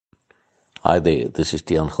Hi there, this is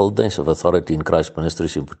Tiaan Gildes of Authority in Christ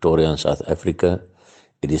Ministries in Pretoria in South Africa.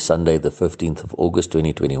 It is Sunday the 15th of August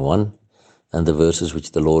 2021, and the verses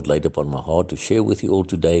which the Lord laid upon my heart to share with you all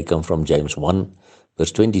today come from James 1,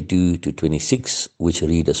 verse 22 to 26, which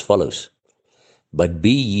read as follows. But be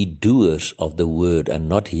ye doers of the word and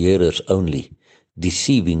not hearers only,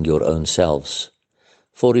 deceiving your own selves.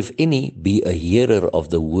 For if any be a hearer of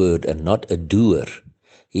the word and not a doer,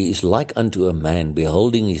 he is like unto a man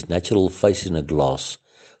beholding his natural face in a glass.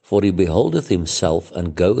 For he beholdeth himself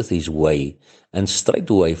and goeth his way, and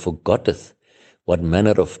straightway forgetteth what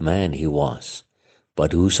manner of man he was.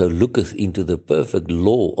 But whoso looketh into the perfect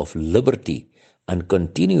law of liberty, and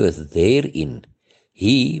continueth therein,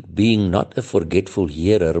 he, being not a forgetful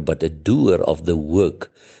hearer, but a doer of the work,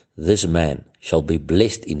 this man shall be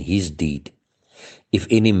blessed in his deed. If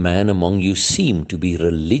any man among you seem to be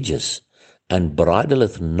religious, and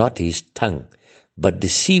bridleth not his tongue, but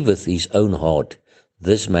deceiveth his own heart,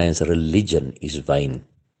 this man's religion is vain.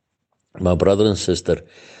 My brother and sister,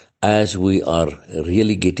 as we are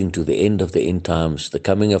really getting to the end of the end times, the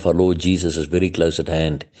coming of our Lord Jesus is very close at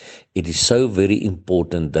hand. It is so very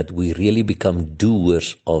important that we really become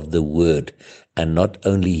doers of the word and not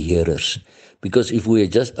only hearers. Because if we are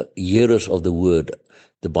just hearers of the word,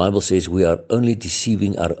 the Bible says we are only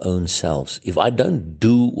deceiving our own selves. If I don't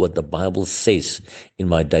do what the Bible says in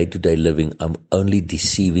my day-to-day living, I'm only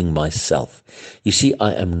deceiving myself. You see,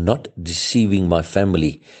 I am not deceiving my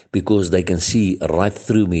family because they can see right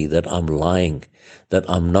through me that I'm lying, that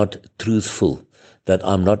I'm not truthful, that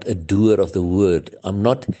I'm not a doer of the word. I'm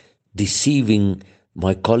not deceiving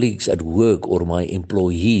my colleagues at work or my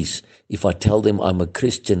employees if I tell them I'm a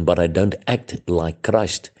Christian but I don't act like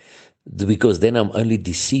Christ. Because then I'm only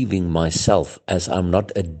deceiving myself, as I'm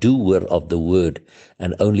not a doer of the word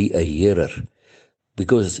and only a hearer.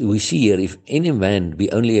 Because we see here, if any man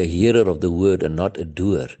be only a hearer of the word and not a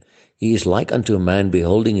doer, he is like unto a man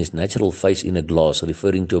beholding his natural face in a glass,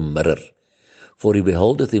 referring to a mirror. For he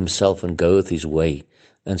beholdeth himself and goeth his way,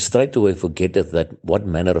 and straightway forgetteth that what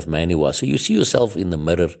manner of man he was. So you see yourself in the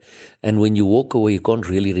mirror, and when you walk away, you can't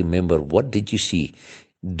really remember, what did you see?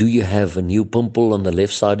 Do you have a new pimple on the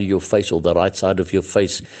left side of your face or the right side of your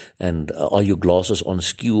face? And are your glasses on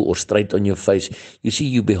skew or straight on your face? You see,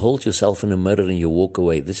 you behold yourself in a mirror and you walk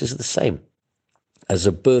away. This is the same. As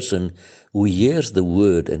a person who hears the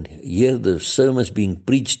word and hears the sermons being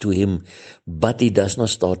preached to him, but he does not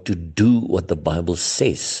start to do what the Bible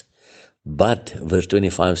says. But, verse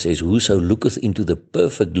 25 says, whoso looketh into the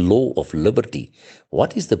perfect law of liberty.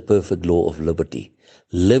 What is the perfect law of liberty?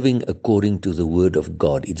 Living according to the word of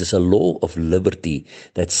God. It is a law of liberty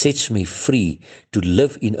that sets me free to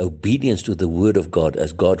live in obedience to the word of God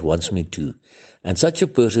as God wants me to. And such a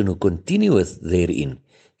person who continueth therein,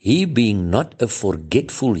 he being not a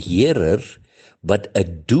forgetful hearer, but a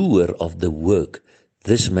doer of the work,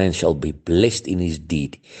 this man shall be blessed in his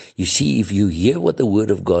deed. You see, if you hear what the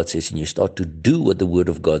word of God says and you start to do what the word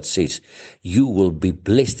of God says, you will be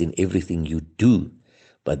blessed in everything you do.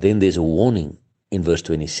 But then there's a warning in verse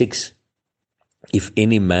 26. If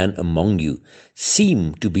any man among you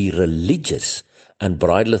seem to be religious and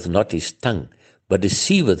bridleth not his tongue, but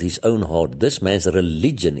deceiveth his own heart, this man's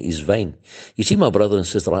religion is vain. You see, my brother and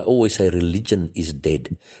sister, I always say religion is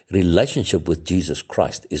dead. Relationship with Jesus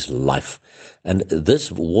Christ is life. And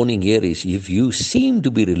this warning here is, if you seem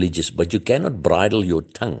to be religious, but you cannot bridle your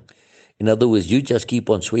tongue. In other words, you just keep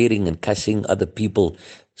on swearing and cussing other people.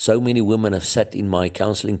 So many women have sat in my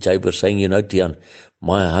counseling chamber saying, you know, Tiaan,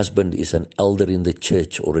 my husband is an elder in the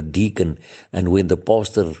church or a deacon, and when the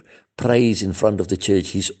pastor prays in front of the church,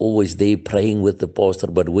 he's always there praying with the pastor.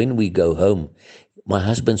 But when we go home, my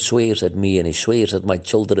husband swears at me and he swears at my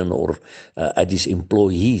children or at his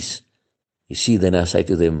employees. You see, then I say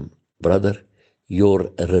to them, brother, your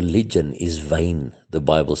religion is vain, the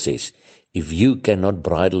Bible says. If you cannot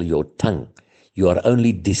bridle your tongue, you are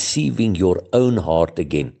only deceiving your own heart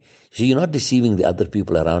again. So you're not deceiving the other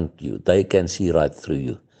people around you. They can see right through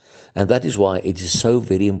you. And that is why it is so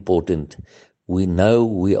very important. We know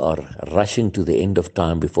we are rushing to the end of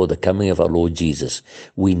time before the coming of our Lord Jesus.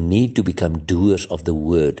 We need to become doers of the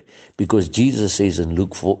word, because Jesus says in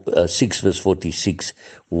Luke 6 verse 46,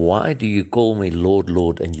 why do you call me Lord,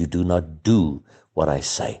 Lord, and you do not do what I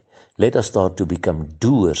say? Let us start to become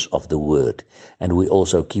doers of the word. And we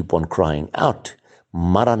also keep on crying out,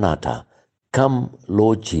 Maranatha, come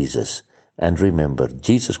Lord Jesus. And remember,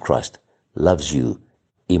 Jesus Christ loves you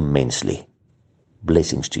immensely.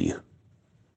 Blessings to you.